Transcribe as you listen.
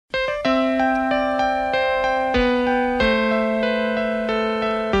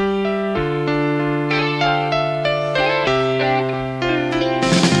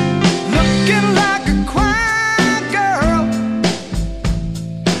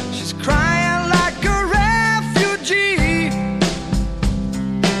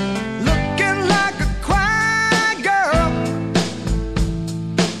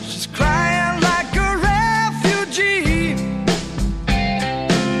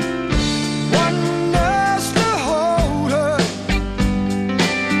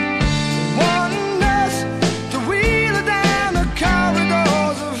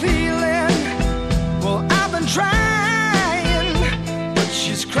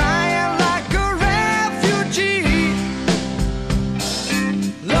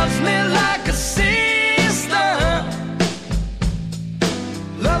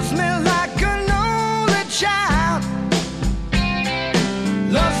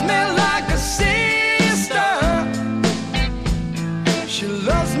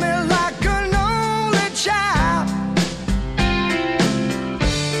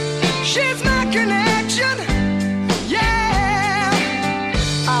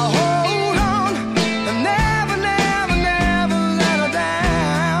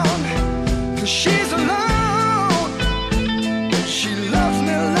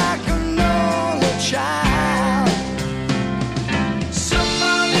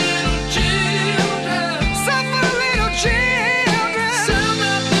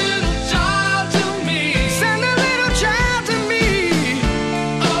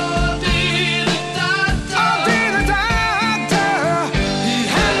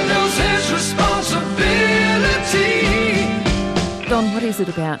What is it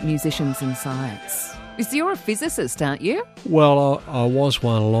about musicians and science? You're a physicist, aren't you? Well, I was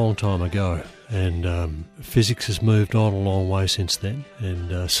one a long time ago, and physics has moved on a long way since then,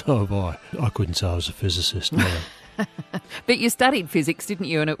 and so have I. I couldn't say I was a physicist now. But you studied physics, didn't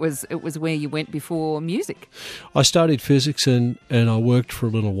you? And it was where you went before music. I studied physics, and I worked for a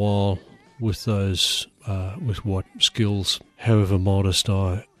little while with those, with what skills, however modest,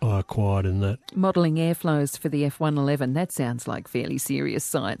 I acquired in that. Modelling airflows for the F-111, that sounds like fairly serious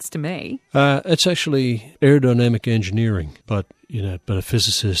science to me. It's actually aerodynamic engineering, but a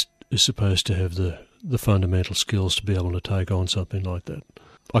physicist is supposed to have the fundamental skills to be able to take on something like that.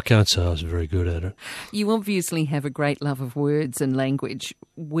 I can't say I was very good at it. You obviously have a great love of words and language.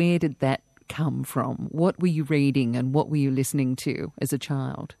 Where did that come from? What were you reading and what were you listening to as a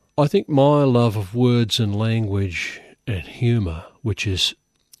child? I think my love of words and language and humour, which is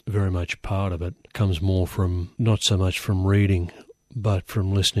very much part of it, comes more from, not so much from reading, but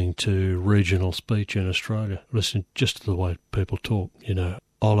from listening to regional speech in Australia, listening just to the way people talk,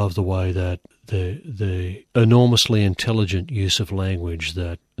 I love the way that the enormously intelligent use of language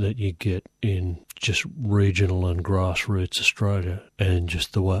that you get in just regional and grassroots Australia, and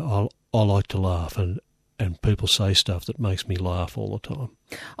just the way I like to laugh, and people say stuff that makes me laugh all the time.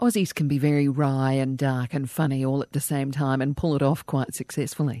 Aussies can be very wry and dark and funny all at the same time and pull it off quite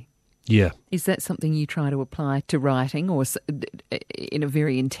successfully. Yeah. Is that something you try to apply to writing, or in a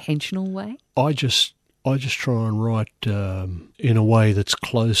very intentional way? I just try and write in a way that's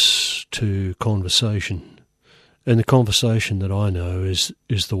close to conversation. And the conversation that I know is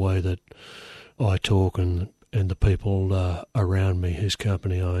the way that I talk and the people around me whose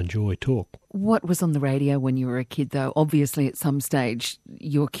company I enjoy talk. What was on the radio when you were a kid, though? Obviously, at some stage,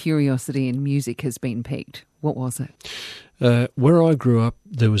 your curiosity in music has been piqued. What was it? Where I grew up,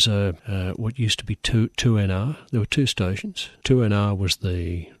 there was what used to be 2NR. There were two stations. 2NR was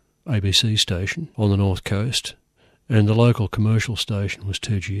the ABC station on the North Coast, and the local commercial station was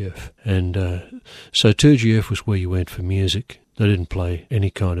 2GF. And so 2GF was where you went for music. They didn't play any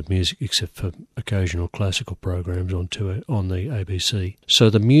kind of music except for occasional classical programs on the ABC. So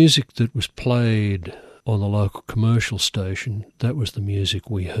the music that was played on the local commercial station, that was the music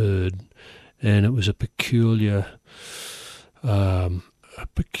we heard, and it was a peculiar kind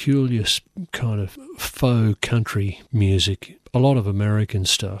of faux country music, a lot of American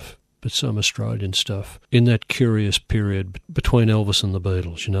stuff, but some Australian stuff, in that curious period between Elvis and the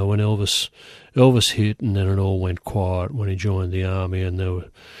Beatles, when Elvis hit and then it all went quiet when he joined the army,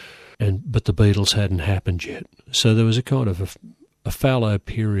 but the Beatles hadn't happened yet. So there was a kind of a fallow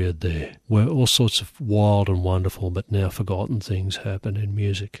period there where all sorts of wild and wonderful but now forgotten things happen in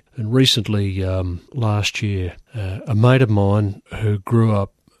music. And recently, last year, a mate of mine who grew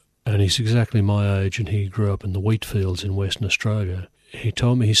up, and he's exactly my age, and he grew up in the wheat fields in Western Australia, he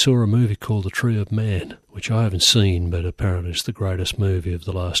told me he saw a movie called The Tree of Man, which I haven't seen, but apparently it's the greatest movie of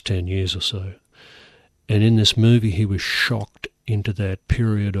the last 10 years or so. And in this movie he was shocked into that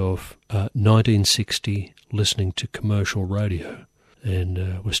period of 1960 listening to commercial radio,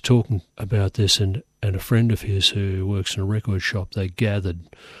 and was talking about this, and a friend of his who works in a record shop, they gathered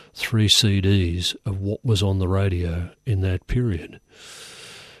 3 CDs of what was on the radio in that period.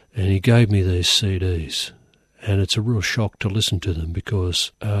 And he gave me these CDs. And it's a real shock to listen to them,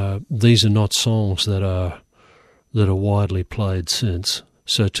 because these are not songs that are widely played since.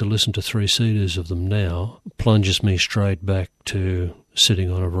 So to listen to 3 CDs of them now plunges me straight back to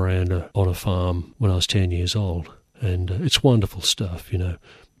sitting on a veranda on a farm when I was 10 years old. And it's wonderful stuff,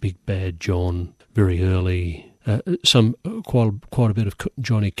 Big Bad John, very early, quite a bit of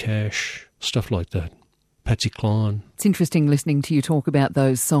Johnny Cash, stuff like that. Patsy Cline. It's interesting listening to you talk about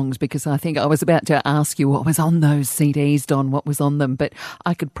those songs, because I think I was about to ask you what was on those CDs, Don, what was on them, but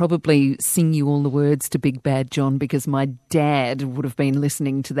I could probably sing you all the words to Big Bad John, because my dad would have been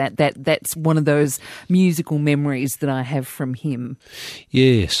listening to that. That's one of those musical memories that I have from him.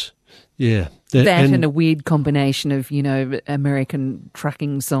 Yes, yeah. That and a weird combination of, American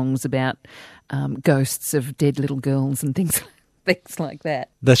trucking songs about ghosts of dead little girls and things like that.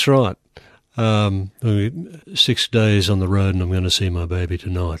 That's right. 6 days on the road and I'm going to see my baby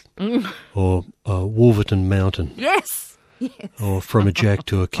tonight. Or Wolverton Mountain. Yes. Or From a Jack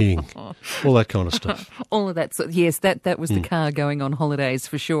to a King. All that kind of stuff. All of that. Yes, that was the car going on holidays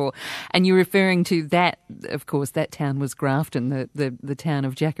for sure. And you're referring to that, of course, that town was Grafton, the town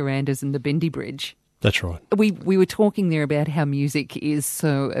of jacarandas and the Bendy Bridge. That's right. We were talking there about how music is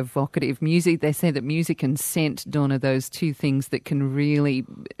so evocative. Music, they say that music and scent, Don, are those two things that can really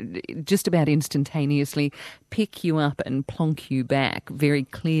just about instantaneously pick you up and plonk you back very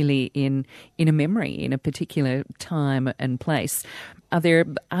clearly in a memory, in a particular time and place. Are there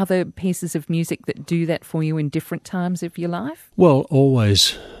other pieces of music that do that for you in different times of your life? Well,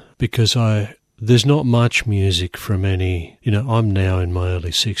 always, because there's not much music from any, I'm now in my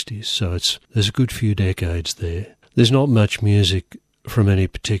early 60s, so there's a good few decades there. There's not much music from any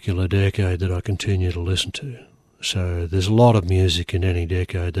particular decade that I continue to listen to. So there's a lot of music in any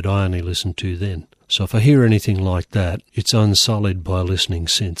decade that I only listen to then. So if I hear anything like that, it's unsullied by listening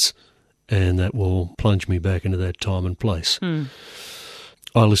since, and that will plunge me back into that time and place.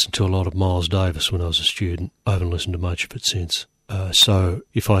 I listened to a lot of Miles Davis when I was a student. I haven't listened to much of it since. So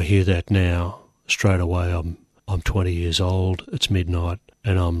if I hear that now, straight away I'm 20 years old, it's midnight,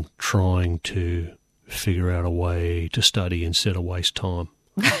 and I'm trying to figure out a way to study instead of waste time.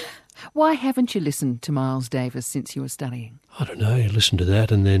 Why haven't you listened to Miles Davis since you were studying? I don't know, you listen to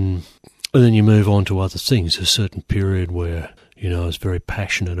that and then you move on to other things. There's a certain period where, I was very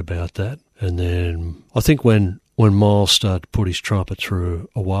passionate about that. And then I think when Miles started to put his trumpet through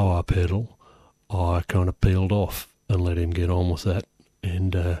a wah-wah pedal, I kind of peeled off and let him get on with that,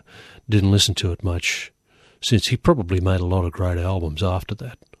 and didn't listen to it much since. He probably made a lot of great albums after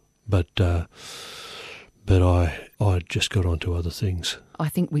that. But I just got onto other things. I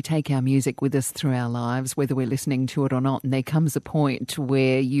think we take our music with us through our lives, whether we're listening to it or not, and there comes a point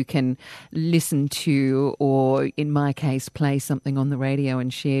where you can listen to, or in my case, play something on the radio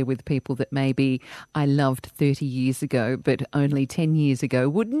and share with people that maybe I loved 30 years ago, but only 10 years ago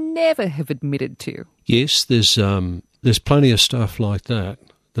would never have admitted to. Yes, there's plenty of stuff like that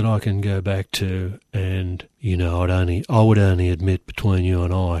I can go back to, and, I would only admit between you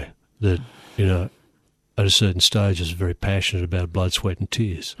and I that, at a certain stage, I was very passionate about Blood, Sweat and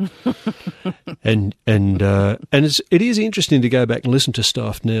Tears, and it is interesting to go back and listen to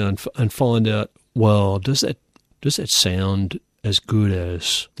stuff now and find out, well, does that sound as good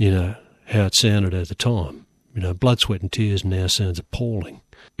as how it sounded at the time? Blood, Sweat and Tears now sounds appalling.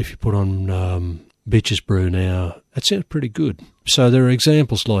 If you put on Bitches Brew now, that sounds pretty good. So there are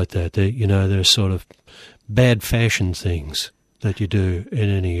examples like that. There's sort of bad fashion things that you do in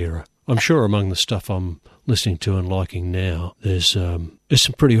any era. I'm sure among the stuff I'm listening to and liking now, there's some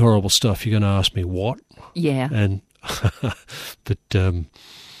pretty horrible stuff. You're going to ask me what? Yeah. And but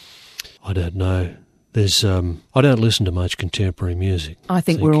I don't know. I don't listen to much contemporary music. I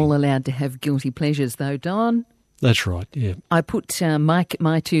think we're all allowed to have guilty pleasures, though, Don. That's right, yeah. I put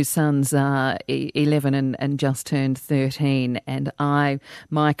my two sons are 11 and just turned 13, and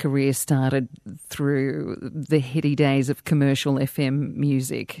my career started through the heady days of commercial FM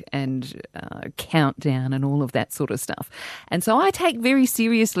music and Countdown and all of that sort of stuff. And so I take very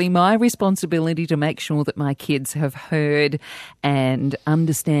seriously my responsibility to make sure that my kids have heard and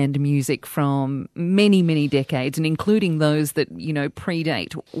understand music from many, many decades, and including those that,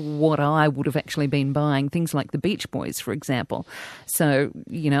 predate what I would have actually been buying, things like the Beach Boys, for example. So,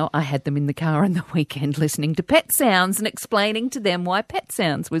 I had them in the car on the weekend listening to Pet Sounds and explaining to them why Pet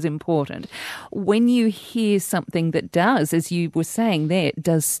Sounds was important. When you hear something that does, as you were saying there,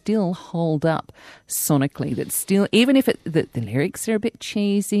 does still hold up sonically, that still, even if the lyrics are a bit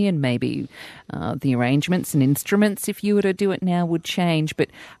cheesy and maybe the arrangements and instruments, if you were to do it now, would change, but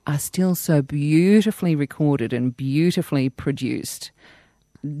are still so beautifully recorded and beautifully produced,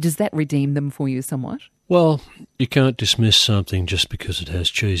 does that redeem them for you somewhat? Well, you can't dismiss something just because it has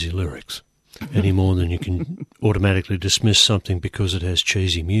cheesy lyrics any more than you can automatically dismiss something because it has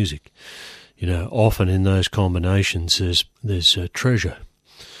cheesy music. Often in those combinations there's treasure.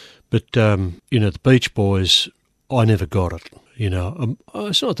 But, the Beach Boys, I never got it.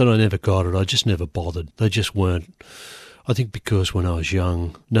 It's not that I never got it, I just never bothered. They just weren't. I think because when I was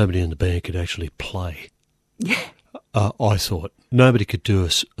young, nobody in the band could actually play. Yeah. I thought nobody could do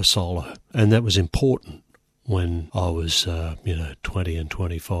a solo, and that was important when I was, 20 and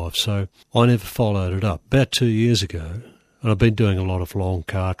 25. So I never followed it up. About 2 years ago, and I've been doing a lot of long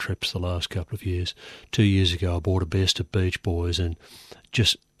car trips the last couple of years. 2 years ago, I bought a best of Beach Boys and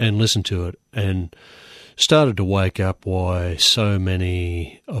listened to it and started to wake up why so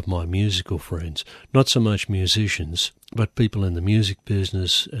many of my musical friends, not so much musicians, but people in the music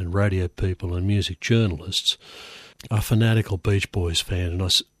business and radio people and music journalists, are fanatical Beach Boys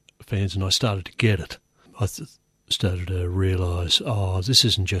fans, and I started to get it. I started to realise, this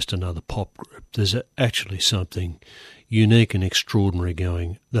isn't just another pop group. There's actually something unique and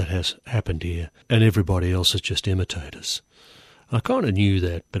extraordinary that has happened here, and everybody else is just imitators. I kind of knew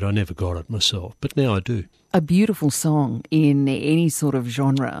that, but I never got it myself. But now I do. A beautiful song in any sort of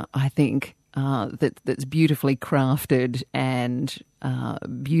genre, I think, that's beautifully crafted and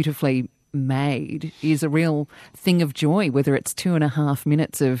beautifully made is a real thing of joy, whether it's 2.5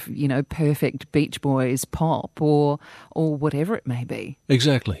 minutes of, perfect Beach Boys pop or whatever it may be.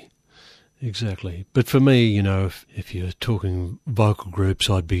 Exactly. But for me, if you're talking vocal groups,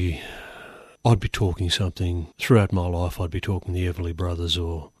 I'd be talking something throughout my life. I'd be talking the Everly Brothers,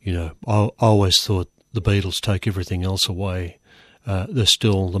 or I always thought the Beatles take everything else away. They're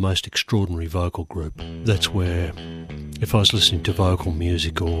still the most extraordinary vocal group. That's where, if I was listening to vocal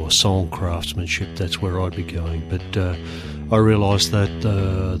music or song craftsmanship, that's where I'd be going. But I realised that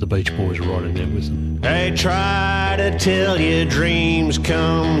the Beach Boys are right in there with them. They try to tell you dreams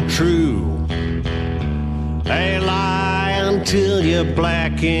come true. They lie until you're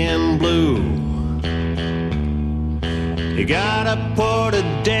black and blue. You gotta put a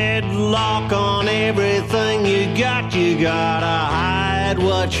deadlock on everything you got. You gotta hide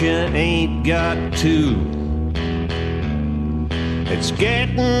what you ain't got to. It's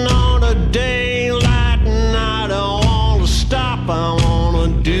getting on a daylight and I don't want to stop. I want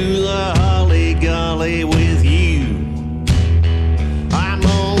to do the holly golly with you. I'm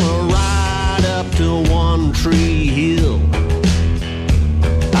gonna ride up to One Tree Hill.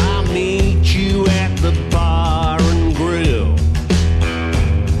 I'll meet you at the bar and grill.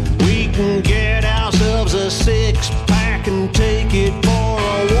 We can get ourselves a 6-pack and take it for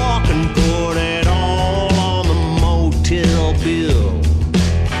a walk and put it all on the motel bill.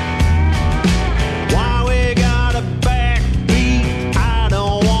 Why we got a backbeat? I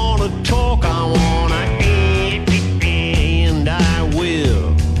don't want to talk, I want to and I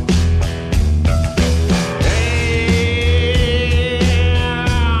will. Hey,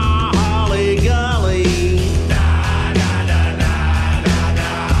 holly golly. Da, da, da, da, da,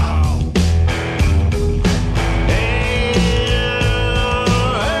 da. Hey,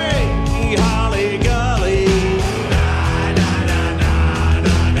 holly golly. Da, da, da, da, da, da. Hey, holly golly. Da, da, da, da,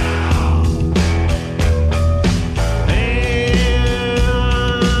 da.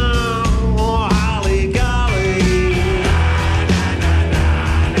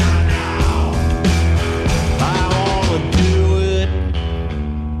 I wanna do it.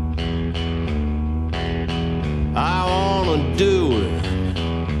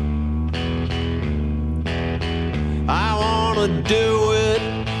 I wanna do it.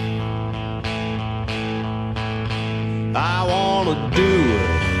 I wanna do it. I wanna do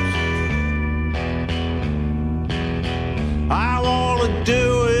it. I wanna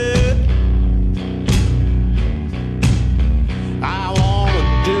do it. I wanna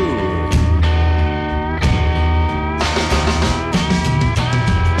do it.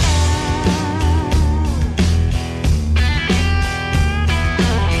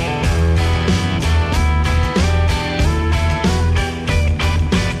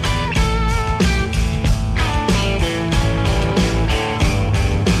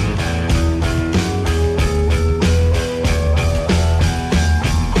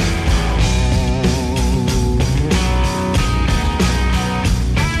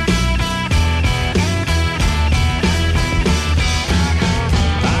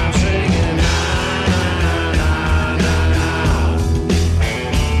 I'm singing na na na na na. Na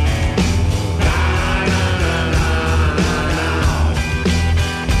na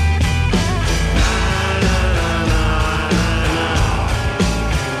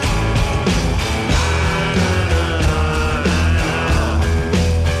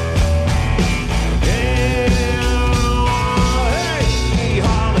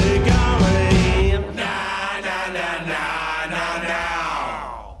na na na na. Na na na na na na. Hey, holly golly. Na na na na na na.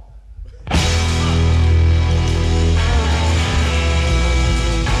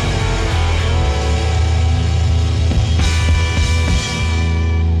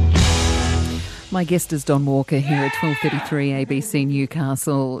 My guest is Don Walker here at 12:33 ABC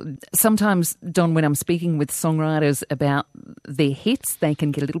Newcastle. Sometimes, Don, when I'm speaking with songwriters about their hits, they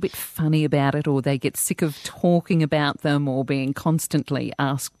can get a little bit funny about it, or they get sick of talking about them or being constantly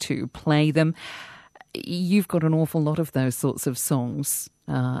asked to play them. You've got an awful lot of those sorts of songs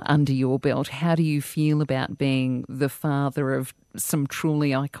under your belt. How do you feel about being the father of some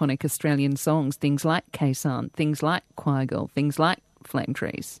truly iconic Australian songs, things like Khe-Sanh, things like Choir Girl, things like Flame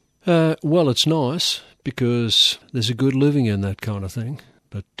Trees? Well, it's nice because there's a good living in that kind of thing.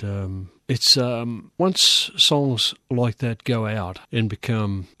 But it's once songs like that go out and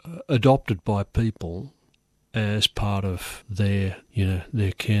become adopted by people as part of their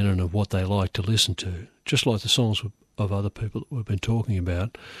canon of what they like to listen to, just like the songs of other people that we've been talking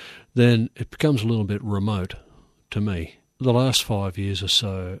about, then it becomes a little bit remote to me. The last 5 years or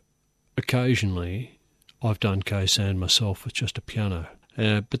so, occasionally I've done Khe-Sanh myself with just a piano.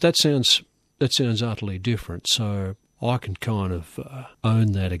 But that sounds utterly different. So I can kind of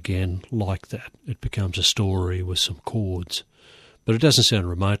own that again like that. It becomes a story with some chords. But it doesn't sound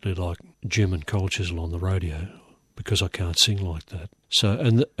remotely like Jim and Cold Chisel on the radio, because I can't sing like that. So,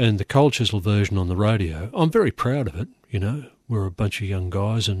 and the Cold Chisel version on the radio, I'm very proud of it. You know, we're a bunch of young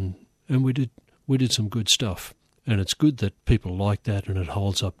guys, and we did some good stuff. And it's good that people like that, and it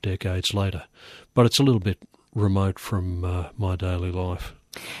holds up decades later. But it's a little bit remote from my daily life.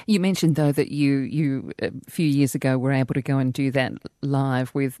 You mentioned, though, that you a few years ago were able to go and do that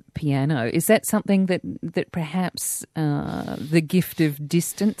live with piano. Is that something that perhaps the gift of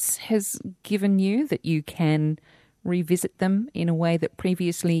distance has given you, that you can revisit them in a way that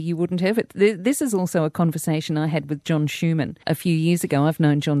previously you wouldn't have? This is also a conversation I had with John Schumann a few years ago. I've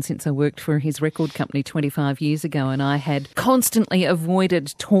known John since I worked for his record company 25 years ago, and I had constantly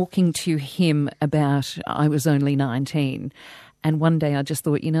avoided talking to him about I was only 19. And one day I just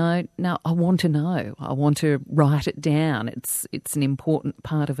thought, no, I want to know. I want to write it down. It's an important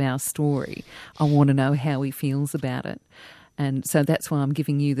part of our story. I want to know how he feels about it. And so that's why I'm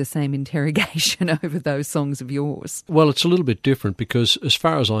giving you the same interrogation over those songs of yours. Well, it's a little bit different because as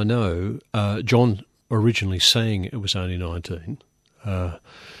far as I know, John originally sang It Was Only 19. So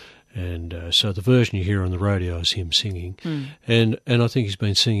the version you hear on the radio is him singing. And I think he's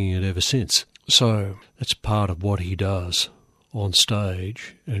been singing it ever since. So that's part of what he does on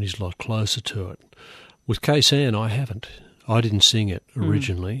stage, and he's a lot closer to it. With Khe-Sanh, I haven't. I didn't sing it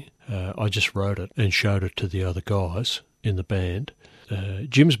originally. I just wrote it and showed it to the other guys in the band.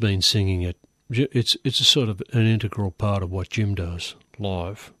 Jim's been singing it. It's a sort of an integral part of what Jim does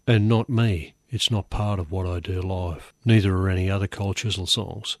live, and not me. It's not part of what I do live. Neither are any other Cold Chisel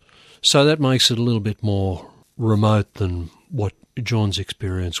songs. So that makes it a little bit more remote than what John's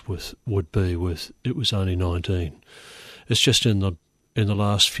experience would be with It Was Only 19. It's just in the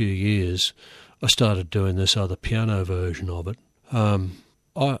last few years I started doing this other piano version of it.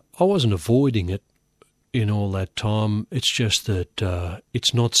 I wasn't avoiding it in all that time. It's just that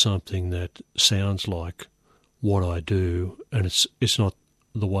it's not something that sounds like what I do, and it's not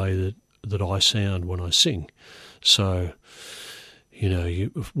the way that I sound when I sing. So,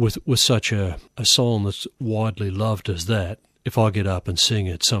 with such a song that's widely loved as that, if I get up and sing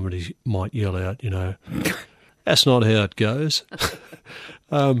it, somebody might yell out, that's not how it goes.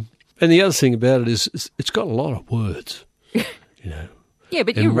 And the other thing about it is it's got a lot of words, Yeah,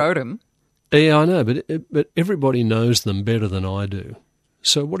 but you wrote them. Yeah, I know, but everybody knows them better than I do.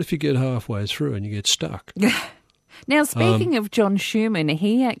 So what if you get halfway through and you get stuck? Now, speaking of John Schumann,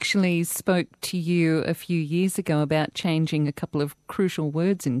 he actually spoke to you a few years ago about changing a couple of crucial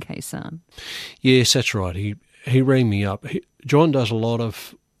words in Khe-Sanh. Yes, that's right. He rang me up. John does a lot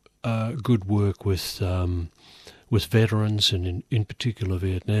of good work with veterans, and in particular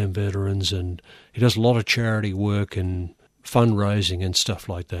Vietnam veterans, and he does a lot of charity work and fundraising and stuff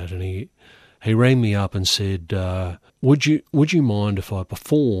like that. And he rang me up and said, would you mind if I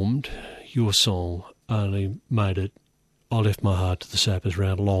performed your song, only made it I Left My Heart to the Sappers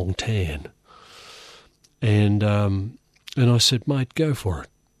Round Long Tan? And I said, mate, go for it.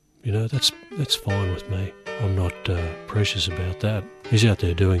 That's fine with me. I'm not precious about that. He's out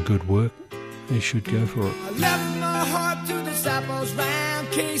there doing good work. He should go for it. I left my heart to the sappers round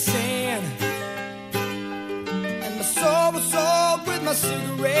Khe-Sanh, and my soul was sold with my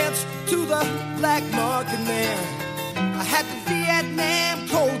cigarettes to the black market man. I had the Vietnam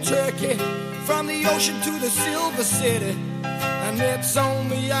cold turkey from the ocean to the Silver City, and it's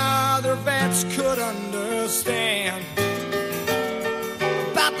only other vets could understand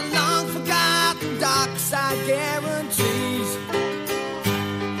about the long forgotten dark side guarantees.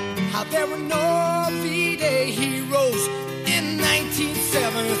 How there were no V-Day heroes in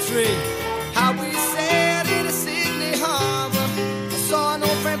 1973. How we sailed into Sydney Harbor. I saw an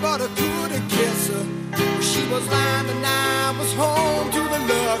old friend but I couldn't kiss her. She was lying and I was home to the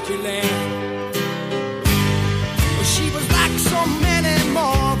lucky land. Well, she was like so many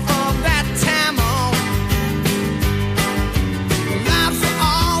more from that time on. Their lives were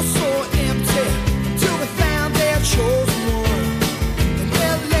all so empty till we found their chosen one. And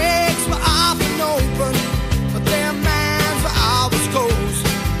their legs were often open, but their minds were always closed,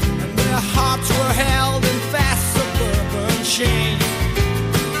 and their hearts were held in fast suburban chains.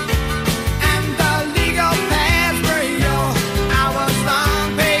 And the legal paths were your hours long.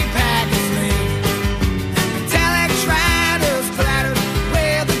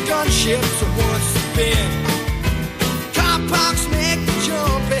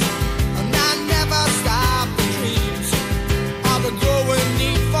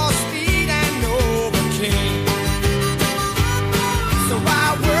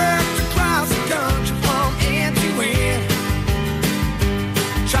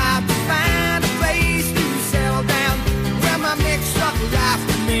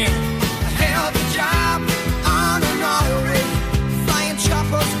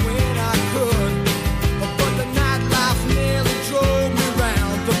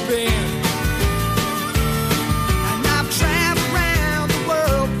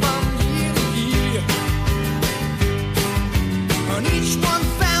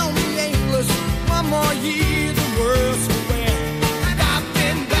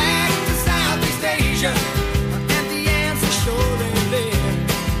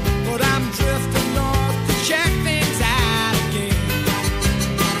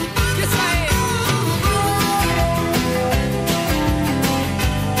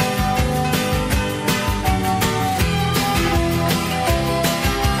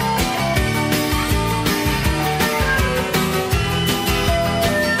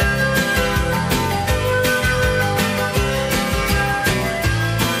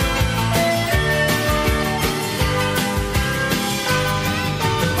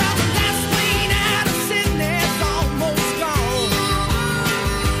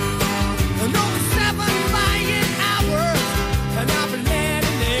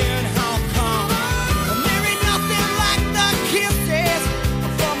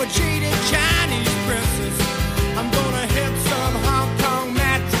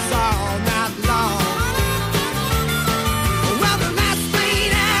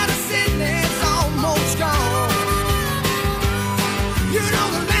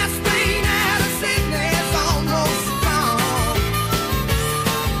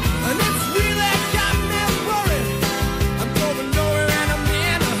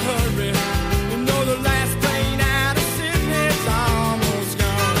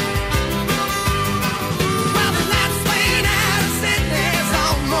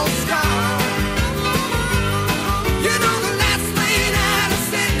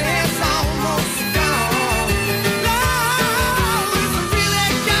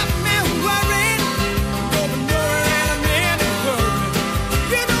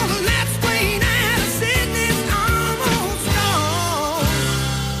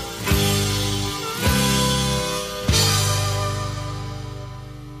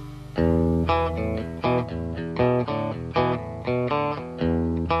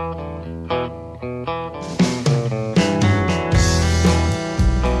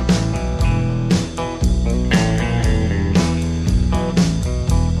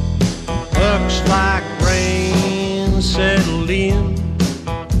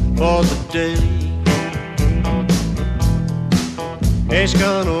 for the day. It's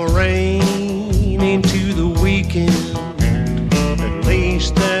gonna rain into the weekend, at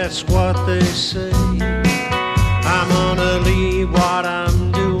least that's what they say. I'm gonna leave what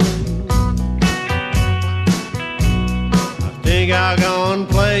I'm doing. I think I'll go and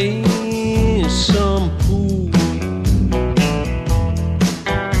play some pool.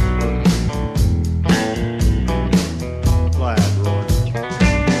 Glad, Roy.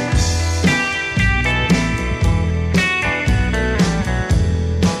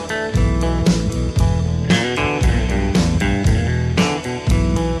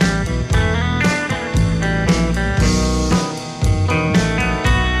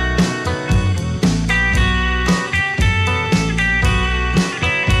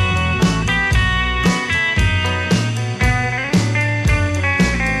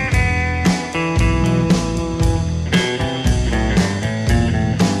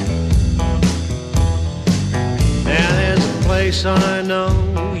 I know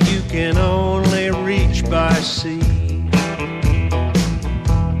you can only reach by sea,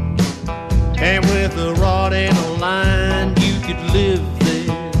 and with a rod and a line you could live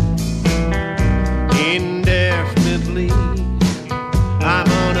there indefinitely. I'm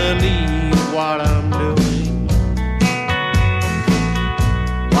gonna leave what I'm doing.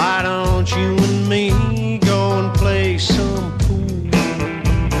 Why don't you and me go and play some pool?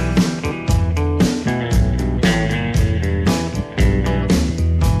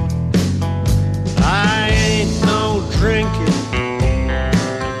 Drinking,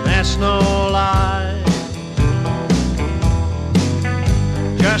 that's no lie.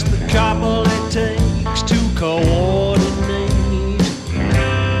 Just the couple it takes to coordinate,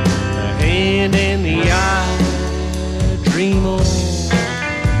 the hand and the eye. Dream on,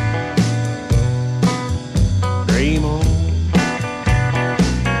 dream on.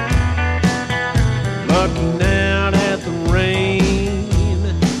 Looking out at the rain,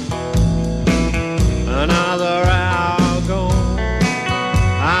 another hour.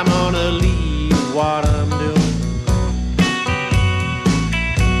 I'm gonna leave what I'm doing.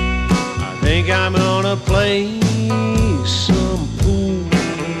 I think I'm gonna play some pool.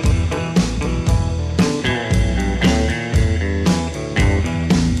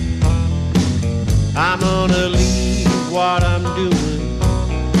 I'm gonna leave what I'm doing.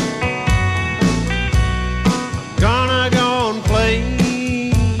 I'm gonna go and play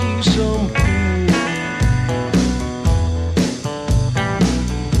some pool.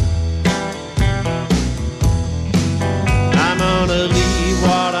 I'm gonna leave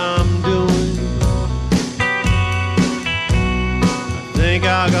what I'm doing. I think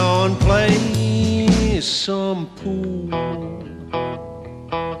I'll go and play some pool.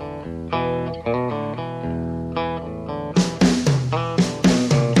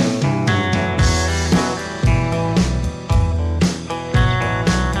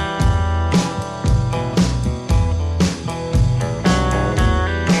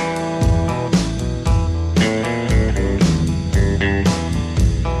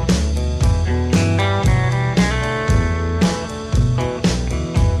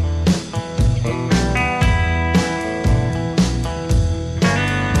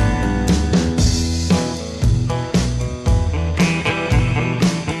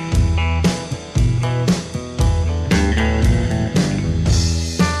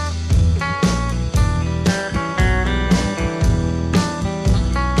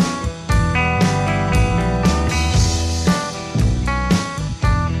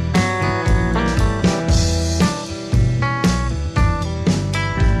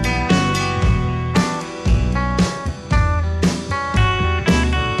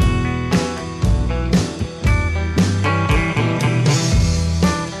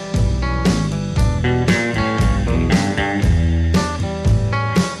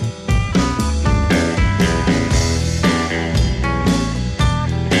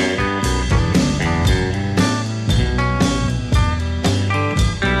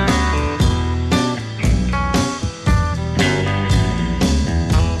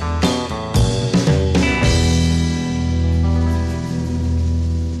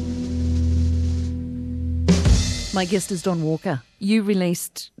 My guest is Don Walker. You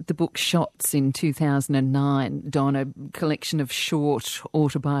released the book Shots in 2009, Don, a collection of short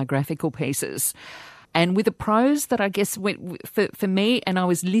autobiographical pieces. And with a prose that I guess went for me, and I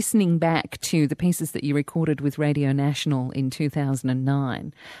was listening back to the pieces that you recorded with Radio National in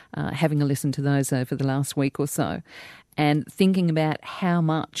 2009, having a listen to those over the last week or so, and thinking about how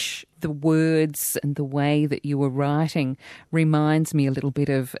much the words and the way that you were writing reminds me a little bit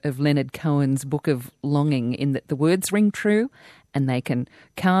of Leonard Cohen's Book of Longing, in that the words ring true and they can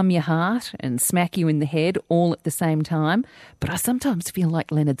calm your heart and smack you in the head all at the same time. But I sometimes feel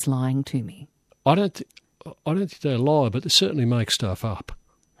like Leonard's lying to me. I don't think they lie, but they certainly make stuff up.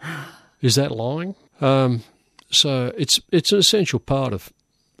 Is that lying? So it's an essential part of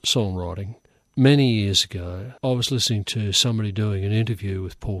songwriting. Many years ago, I was listening to somebody doing an interview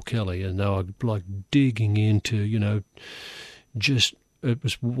with Paul Kelly, and they were like digging into, just, it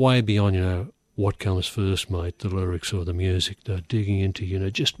was way beyond, what comes first, mate, the lyrics or the music. They're digging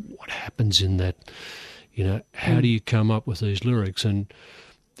into, just what happens in that, how do you come up with these lyrics? And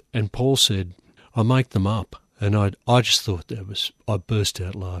Paul said, I make them up. And I just thought I burst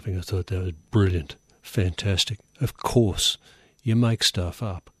out laughing. I thought that was brilliant, fantastic. Of course, you make stuff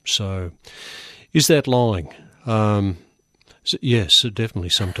up. So is that lying? Yes, definitely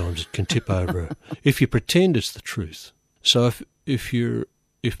sometimes it can tip over if you pretend it's the truth. So if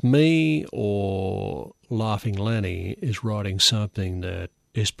me or Laughing Lanny is writing something that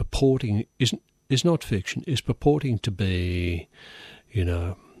is purporting, is not fiction, is purporting to be,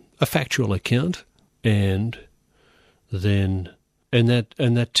 a factual account, and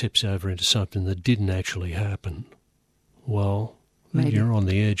that tips over into something that didn't actually happen, well, maybe you're on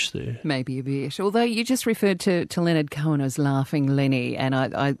the edge there. Maybe a bit. Although you just referred to Leonard Cohen as Laughing Lenny, and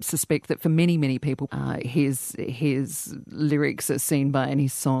I suspect that for many, many people, his lyrics are seen and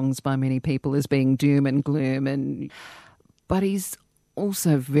his songs by many people as being doom and gloom, but he's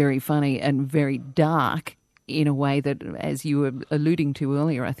also very funny and very dark in a way that, as you were alluding to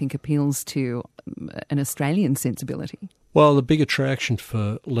earlier, I think appeals to an Australian sensibility. Well, the big attraction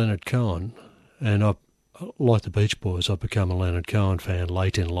for Leonard Cohen, and like the Beach Boys, I've become a Leonard Cohen fan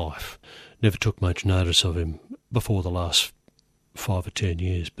late in life. Never took much notice of him before the last 5 or 10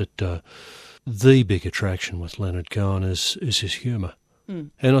 years, but the big attraction with Leonard Cohen is his humour.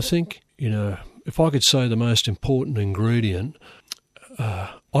 And I think, if I could say the most important ingredient,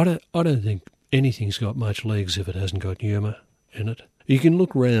 I don't think anything's got much legs if it hasn't got humour in it. You can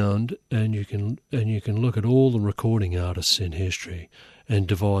look round and you can look at all the recording artists in history and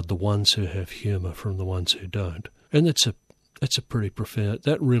divide the ones who have humour from the ones who don't. And that's a pretty profound,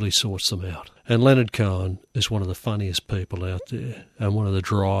 that really sorts them out. And Leonard Cohen is one of the funniest people out there and one of the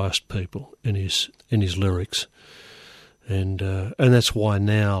driest people in his lyrics. And that's why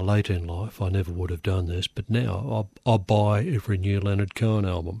now, later in life, I never would have done this, but now I'll buy every new Leonard Cohen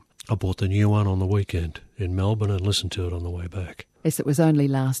album. I bought the new one on the weekend in Melbourne and listened to it on the way back. Yes, it was only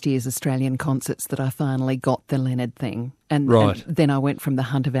last year's Australian concerts that I finally got the Leonard thing. And then I went from the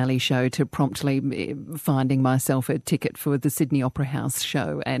Hunter Valley show to promptly finding myself a ticket for the Sydney Opera House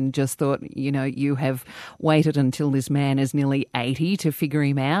show, and just thought, you have waited until this man is nearly 80 to figure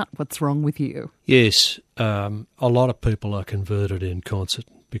him out. What's wrong with you? Yes, a lot of people are converted in concert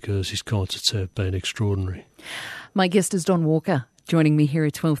because his concerts have been extraordinary. My guest is Don Walker, joining me here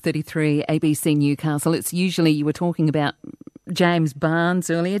at 12:33 ABC Newcastle. It's usually, you were talking about James Barnes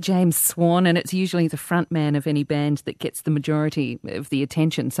earlier, James Swan, and it's usually the front man of any band that gets the majority of the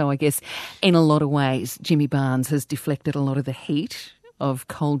attention. So I guess in a lot of ways, Jimmy Barnes has deflected a lot of the heat of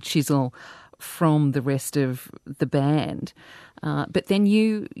Cold Chisel from the rest of the band. But then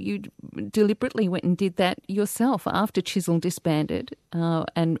you deliberately went and did that yourself after Chisel disbanded,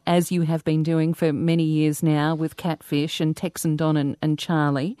 and as you have been doing for many years now with Catfish and Texan Don and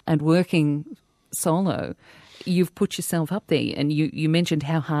Charlie, and working solo. You've put yourself up there, and you mentioned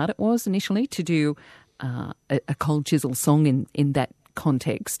how hard it was initially to do a Cold Chisel song in that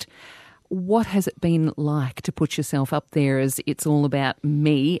context. What has it been like to put yourself up there as it's all about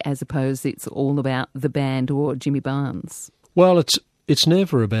me as opposed to it's all about the band or Jimmy Barnes? Well, it's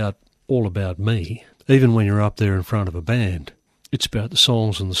never all about me, even when you're up there in front of a band. It's about the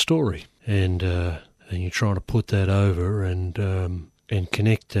songs and the story, and you're trying to put that over and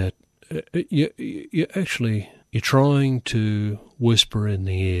connect that. You're trying to whisper in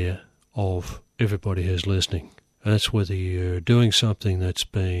the ear of everybody who's listening. And that's whether you're doing something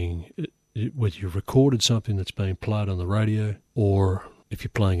whether you've recorded something that's being played on the radio, or if you're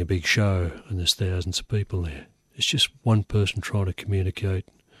playing a big show and there's thousands of people there. It's just one person trying to communicate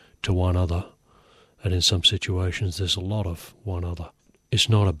to one other. And in some situations, there's a lot of one other. It's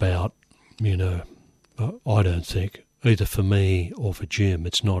not about, I don't think, either for me or for Jim,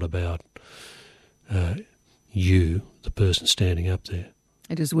 it's not about you, the person standing up there.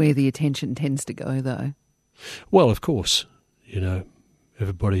 It is where the attention tends to go, though. Well, of course, there's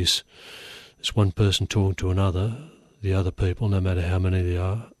one person talking to another, the other people, no matter how many they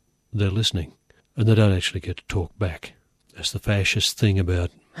are, they're listening. And they don't actually get to talk back. That's the fascist thing about,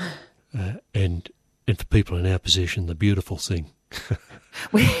 and for people in our position, the beautiful thing.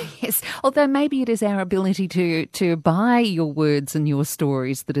 Yes, although maybe it is our ability to buy your words and your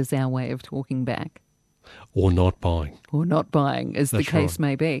stories that is our way of talking back. Or not buying. Or not buying, as the case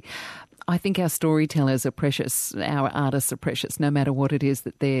may be. I think our storytellers are precious, our artists are precious, no matter what it is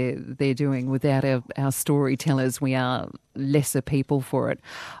that they're doing. Without our storytellers, we are lesser people for it.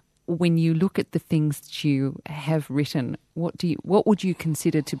 When you look at the things that you have written, what would you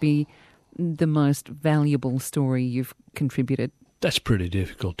consider to be the most valuable story you've contributed? That's pretty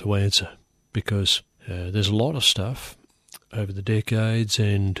difficult to answer because there's a lot of stuff over the decades,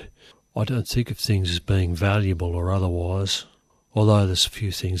 and I don't think of things as being valuable or otherwise, although there's a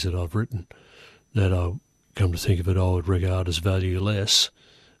few things that I've written that I come to think of it I would regard as valueless,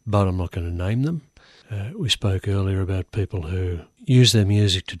 but I'm not going to name them. We spoke earlier about people who use their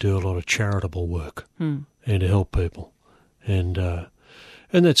music to do a lot of charitable work and to help people, and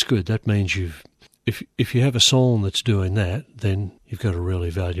that's good. That means if you have a song that's doing that, then you've got a really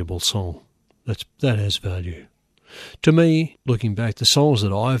valuable song. That has value. To me, looking back, the songs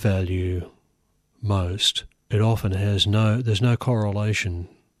that I value most, it often has there's no correlation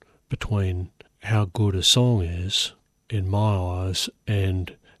between how good a song is, in my eyes,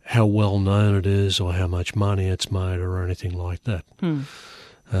 and how well known it is or how much money it's made or anything like that.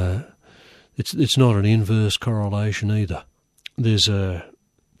 It's not an inverse correlation either. There's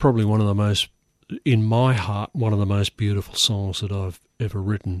probably one of the most, in my heart, one of the most beautiful songs that I've ever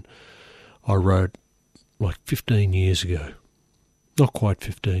written. I wrote like 15 years ago, not quite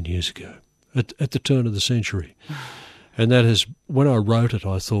 15 years ago, at the turn of the century. And that is, when I wrote it,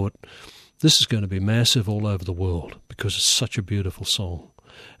 I thought, this is going to be massive all over the world because it's such a beautiful song.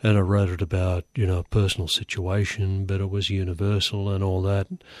 And I wrote it about, a personal situation, but it was universal and all that.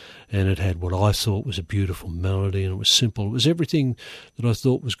 And it had what I thought was a beautiful melody, and it was simple. It was everything that I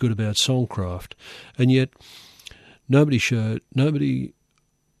thought was good about songcraft. And yet,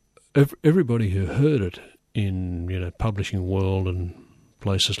 everybody who heard it in, publishing world and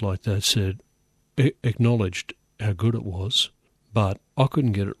places like that acknowledged how good it was, but I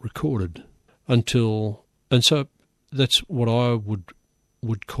couldn't get it recorded and so that's what I would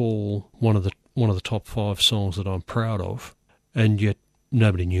call one of the top 5 songs that I'm proud of, and yet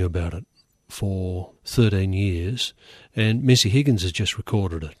nobody knew about it for 13 years, and Missy Higgins has just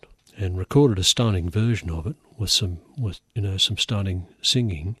recorded it and recorded a stunning version of it with some stunning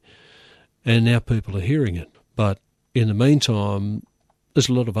singing, and now people are hearing it. But in the meantime, there's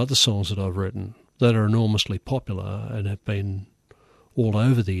a lot of other songs that I've written that are enormously popular and have been all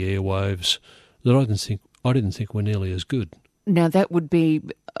over the airwaves that I didn't think were nearly as good. Now that would be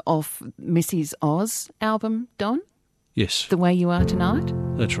off Missy's Oz album, Don? Yes. The Way You Are Tonight?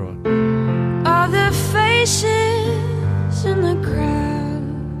 That's right. All the faces in the crowd,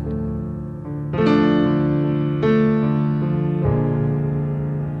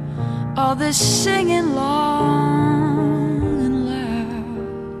 all the singing long and loud,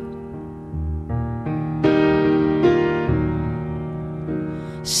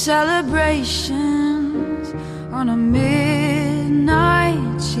 celebrations on a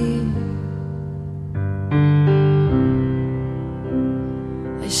midnight cheer.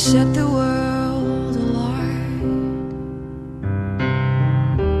 They set the world alight.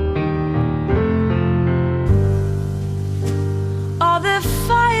 All the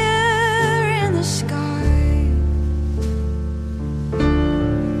fire in the sky,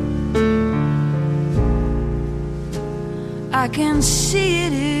 I can see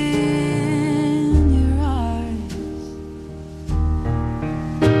it in your eyes.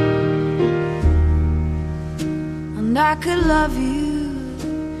 And I could love you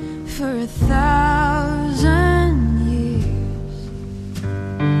for 1,000 years,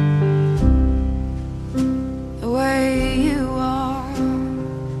 the way you are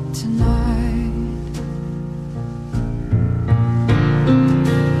tonight.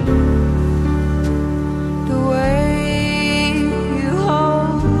 The way you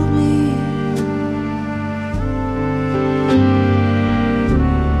hold me,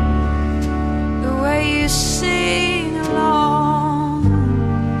 the way you sing along,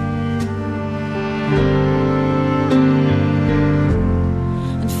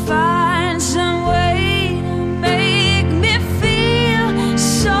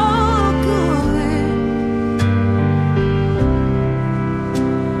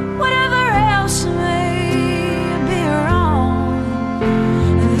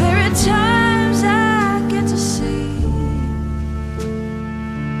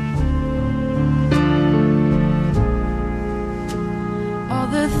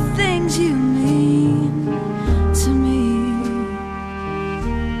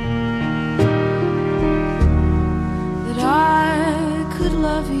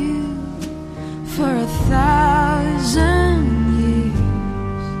 1,000 years.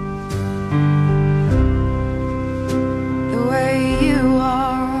 The way you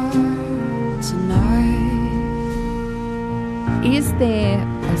are tonight. Is there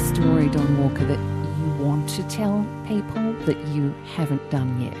a story, Don Walker, that you want to tell people that you haven't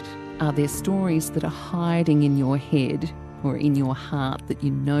done yet? Are there stories that are hiding in your head or in your heart that you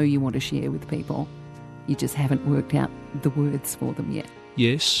know you want to share with people? You just haven't worked out the words for them yet.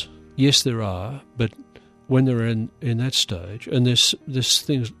 Yes, there are, but when they're in that stage, and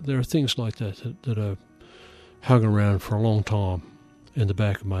there are things like that are hung around for a long time in the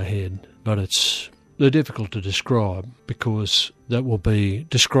back of my head, but they're difficult to describe because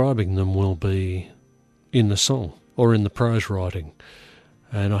describing them will be in the song or in the prose writing,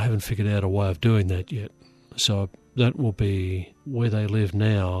 and I haven't figured out a way of doing that yet. So that will be where they live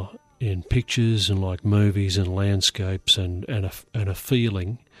now, in pictures and like movies and landscapes and a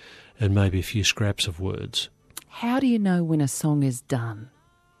feeling and maybe a few scraps of words. How do you know when a song is done,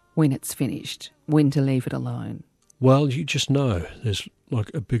 when it's finished, when to leave it alone? Well, you just know. There's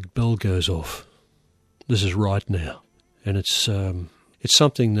like a big bell goes off. This is right now. And it's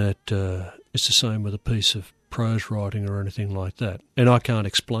something that it's the same with a piece of prose writing or anything like that. And I can't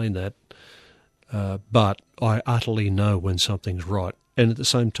explain that, but I utterly know when something's right. And at the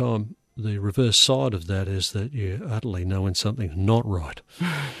same time, the reverse side of that is that you utterly know when something's not right.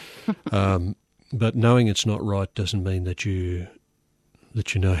 But knowing it's not right doesn't mean that you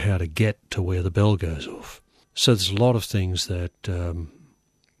know how to get to where the bell goes off. So there's a lot of things that,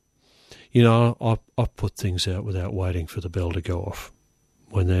 I put things out without waiting for the bell to go off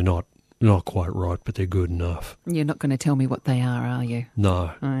when they're not quite right, but they're good enough. You're not going to tell me what they are you?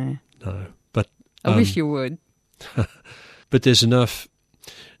 No, Oh. no. But I wish you would. But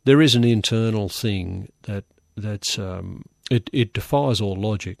there is an internal thing that's it defies all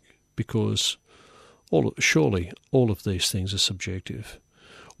logic, because surely all of these things are subjective.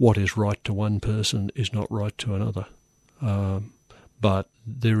 What is right to one person is not right to another. But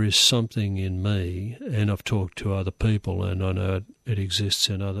there is something in me, and I've talked to other people, and I know it exists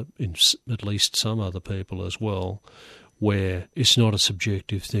in at least some other people as well, where it's not a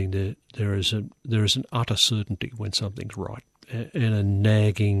subjective thing. There is an utter certainty when something's right, and a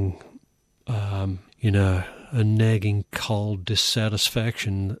nagging, a nagging cold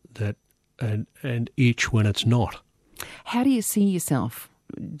dissatisfaction and itch when it's not. How do you see yourself?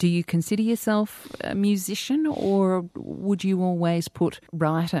 Do you consider yourself a musician, or would you always put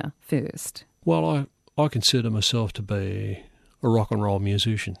writer first? Well, I consider myself to be a rock and roll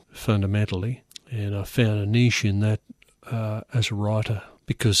musician fundamentally, and I found a niche in that as a writer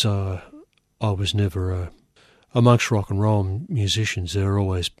because I was never amongst rock and roll musicians. There are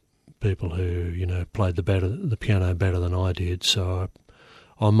always people who played the piano better than I did, so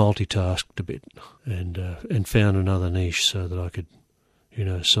I multitasked a bit and found another niche so that I could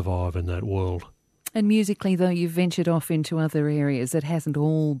survive in that world. And musically, though, you've ventured off into other areas. It hasn't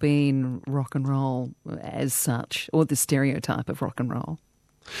all been rock and roll as such, or the stereotype of rock and roll.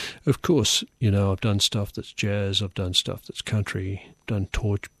 Of course, I've done stuff that's jazz, I've done stuff that's country, done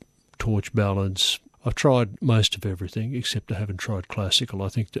torch ballads. I've tried most of everything, except I haven't tried classical. I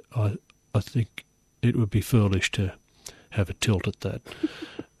think it would be foolish to have a tilt at that.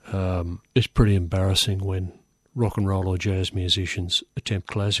 It's pretty embarrassing when rock and roll or jazz musicians attempt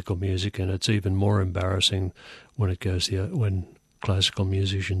classical music, and it's even more embarrassing when when classical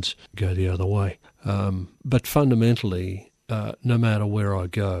musicians go the other way. But fundamentally, no matter where I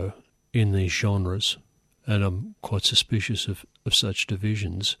go in these genres, and I'm quite suspicious of such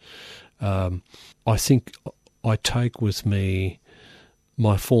divisions, I think I take with me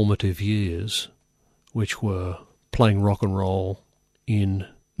my formative years, which were playing rock and roll in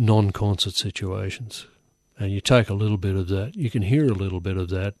non-concert situations. And you take a little bit of that, you can hear a little bit of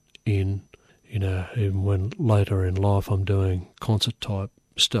that even when later in life I'm doing concert-type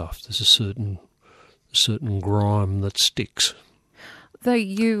stuff. There's a certain grime that sticks. Though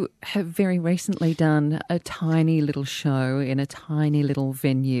you have very recently done a tiny little show in a tiny little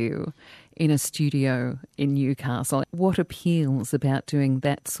venue in a studio in Newcastle, what appeals about doing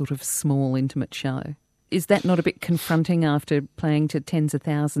that sort of small, intimate show? Is that not a bit confronting after playing to tens of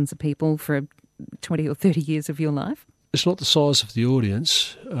thousands of people for 20 or 30 years of your life? It's not the size of the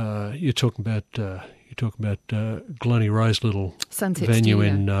audience. You're talking about Glennie Ray's little Sunset venue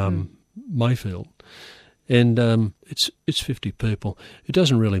Studio. in Mayfield, and it's 50 people. It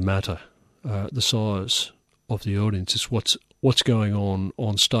doesn't really matter the size of the audience. It's what's going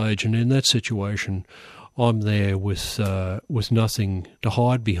on stage, and in that situation, I'm there with nothing to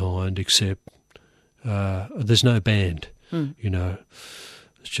hide behind except there's no band,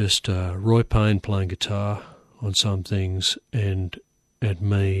 It's just Roy Payne playing guitar on some things and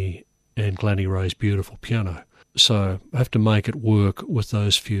me and Gladys Ray's beautiful piano. So I have to make it work with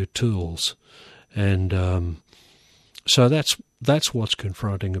those few tools. And so that's what's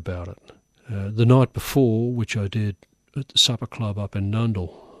confronting about it. The night before, which I did at the Supper Club up in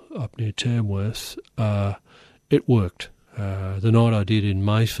Nundle, up near Tamworth, it worked. The night I did in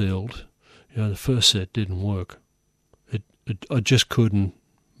Mayfield, the first set didn't work. I just couldn't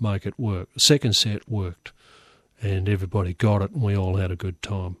make it work. The second set worked, and everybody got it, and we all had a good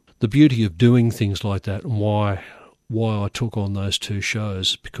time. The beauty of doing things like that, and why I took on those two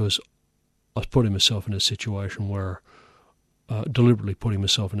shows, because I was putting myself in a situation where, deliberately putting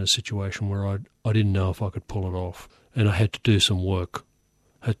myself in a situation where I didn't know if I could pull it off, and I had to do some work.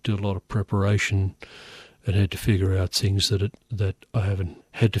 I had to do a lot of preparation, and had to figure out things that I haven't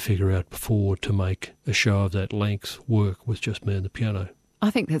had to figure out before to make a show of that length work with just me and the piano. I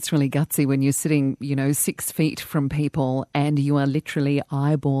think that's really gutsy when you're sitting, 6 feet from people and you are literally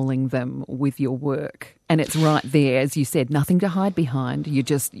eyeballing them with your work. And it's right there, as you said, nothing to hide behind. You're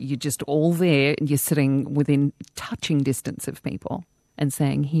just all there and you're sitting within touching distance of people and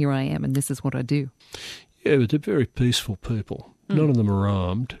saying, here I am and this is what I do. Yeah, but they're very peaceful people. None of them are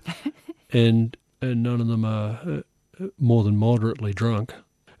armed and none of them are more than moderately drunk.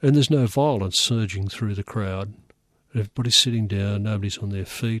 And there's no violence surging through the crowd. Everybody's sitting down, nobody's on their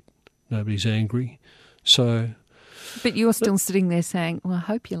feet, nobody's angry. So, but you're still sitting there saying, well, I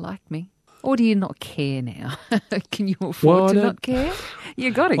hope you like me. Or do you not care now? Can you afford to not care?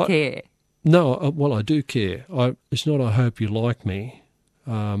 You got to care. No, I do care. It's not I hope you like me.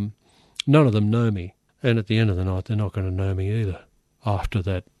 None of them know me. And at the end of the night, they're not going to know me either. After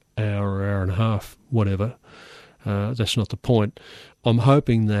that hour and a half, whatever. That's not the point. I'm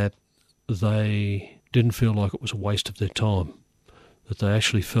hoping that they didn't feel like it was a waste of their time, that they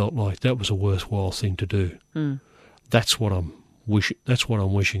actually felt like that was a worthwhile thing to do. That's what I'm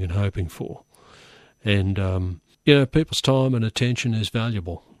wishing and hoping for. And people's time and attention is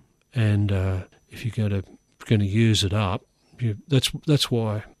valuable, and if you're going to use it up, that's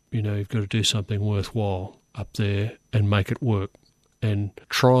why you've got to do something worthwhile up there and make it work, and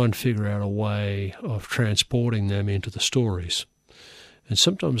try and figure out a way of transporting them into the stories. And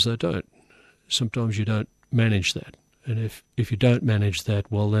sometimes they don't. Sometimes you don't manage that. And if you don't manage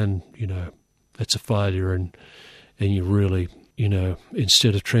that, well then, that's a failure, and you really,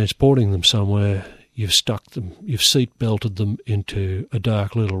 instead of transporting them somewhere, you've seat belted them into a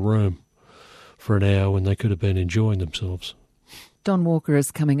dark little room for an hour when they could have been enjoying themselves. Don Walker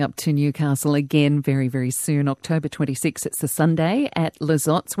is coming up to Newcastle again very, very soon. October 26th, it's a Sunday at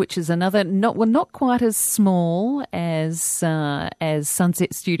Lizottes, which is another, not quite as small as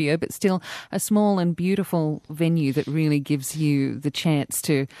Sunset Studio, but still a small and beautiful venue that really gives you the chance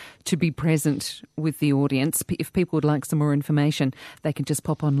to be present with the audience. If people would like some more information, they can just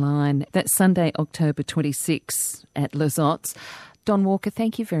pop online. That's Sunday, October 26th at Lizottes. Don Walker,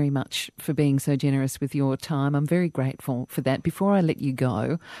 thank you very much for being so generous with your time. I'm very grateful for that. Before I let you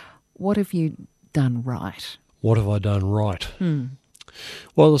go, what have you done right? What have I done right?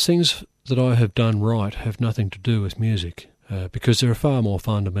 Well, the things that I have done right have nothing to do with music, because there are far more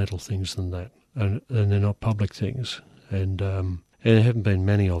fundamental things than that, and they're not public things. And there haven't been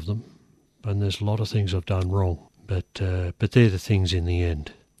many of them, and there's a lot of things I've done wrong. But they're the things in the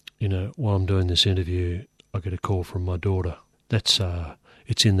end. While I'm doing this interview, I get a call from my daughter. That's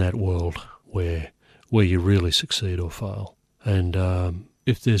it's in that world where you really succeed or fail. And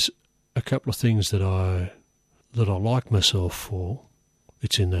if there's a couple of things that I like myself for,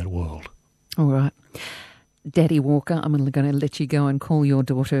 it's in that world. All right. Daddy Walker, I'm going to let you go and call your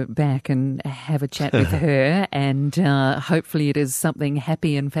daughter back and have a chat with her, and hopefully it is something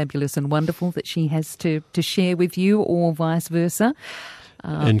happy and fabulous and wonderful that she has to share with you, or vice versa.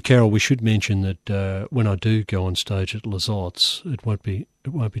 And Carol, we should mention that when I do go on stage at Lizottes, it won't be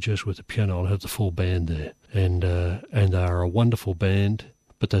just with the piano. I'll have the full band there, and they are a wonderful band.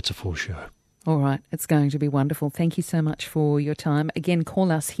 But that's a full show. All right, it's going to be wonderful. Thank you so much for your time. Again,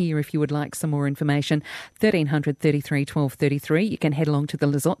 call us here if you would like some more information. 1300 33 12 33. You can head along to the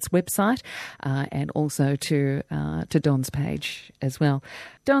Lizottes website and also to Don's page as well.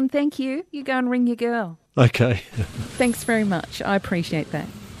 Don, thank you. You go and ring your girl. Okay. Thanks very much. I appreciate that.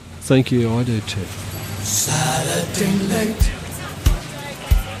 Thank you. I do too. Saturday night.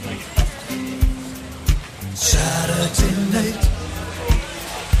 Saturday night.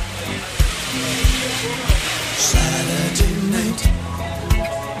 Saturday night.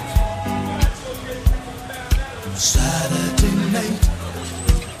 Saturday night.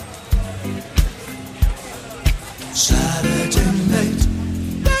 Saturday night.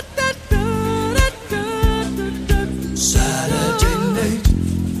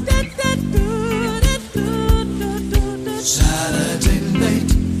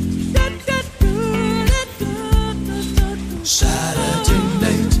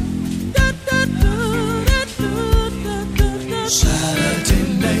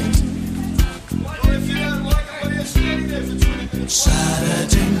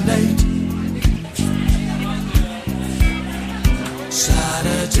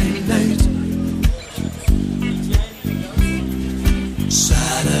 Saturday night.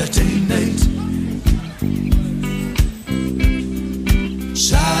 Saturday night.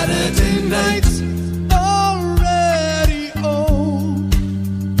 Saturday night. Already old.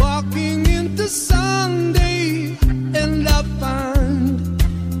 Walking into Sunday, and I find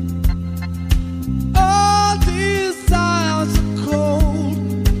all desires are cold.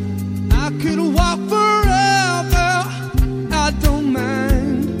 I could walk forever, I don't mind.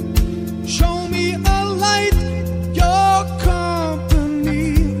 Show me a light, your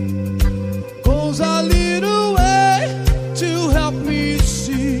company goes a little way to help me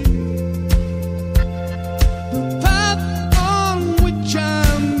see the path on which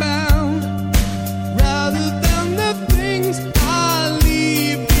I'm bound, rather than the things I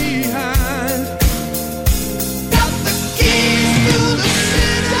leave behind. Got the keys to the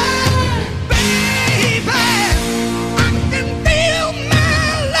city, baby. I can feel my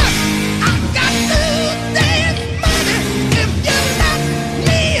luck. I got today's money. If you let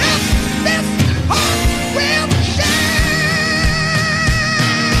me up, this heart will shine.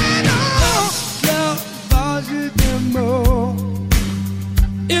 Oh,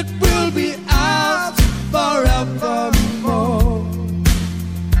 it will be ours forever.